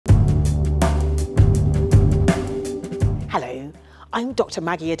I'm Dr.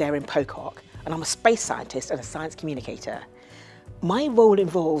 Maggie Aderin-Pocock, and I'm a space scientist and a science communicator. My role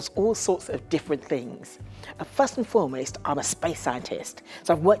involves all sorts of different things. First and foremost, I'm a space scientist,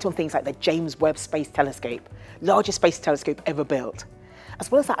 so I've worked on things like the James Webb Space Telescope, largest space telescope ever built.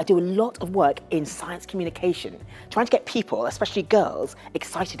 As well as that, I do a lot of work in science communication, trying to get people, especially girls,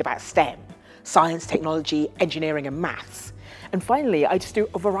 excited about STEM, science, technology, engineering and maths. And finally, I just do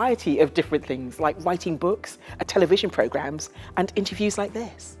a variety of different things like writing books, television programs, and interviews like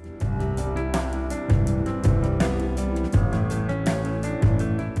this.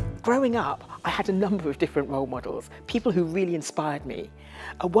 Growing up, I had a number of different role models, people who really inspired me.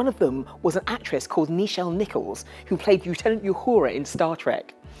 One of them was an actress called Nichelle Nichols, who played Lieutenant Uhura in Star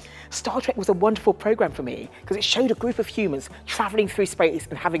Trek. Star Trek was a wonderful program for me because it showed a group of humans traveling through space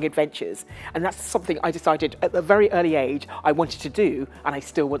and having adventures. And that's something I decided at a very early age I wanted to do, and I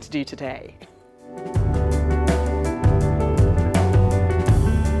still want to do today.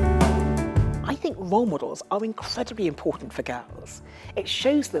 I think role models are incredibly important for girls. It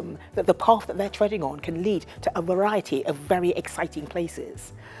shows them that the path that they're treading on can lead to a variety of very exciting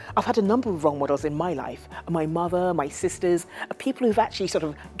places. I've had a number of role models in my life, my mother, my sisters, people who've actually sort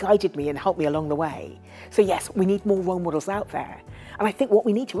of guided me and helped me along the way. So yes, we need more role models out there. And I think what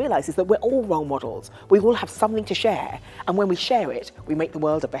we need to realise is that we're all role models. We all have something to share, and when we share it, we make the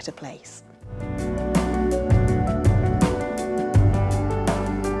world a better place.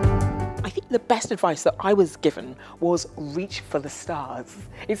 The best advice that I was given was reach for the stars.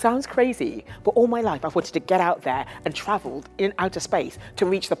 It sounds crazy, but all my life I've wanted to get out there and travelled in outer space to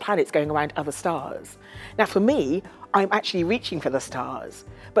reach the planets going around other stars. Now for me, I'm actually reaching for the stars,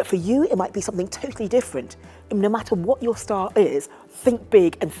 but for you it might be something totally different. No matter what your star is, think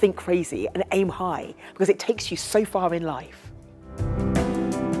big and think crazy and aim high, because it takes you so far in life.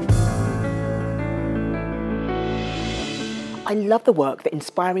 I love the work that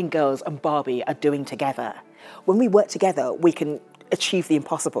Inspiring Girls and Barbie are doing together. When we work together, we can achieve the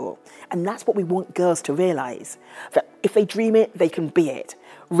impossible. And that's what we want girls to realise, that if they dream it, they can be it.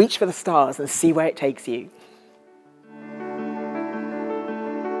 Reach for the stars and see where it takes you.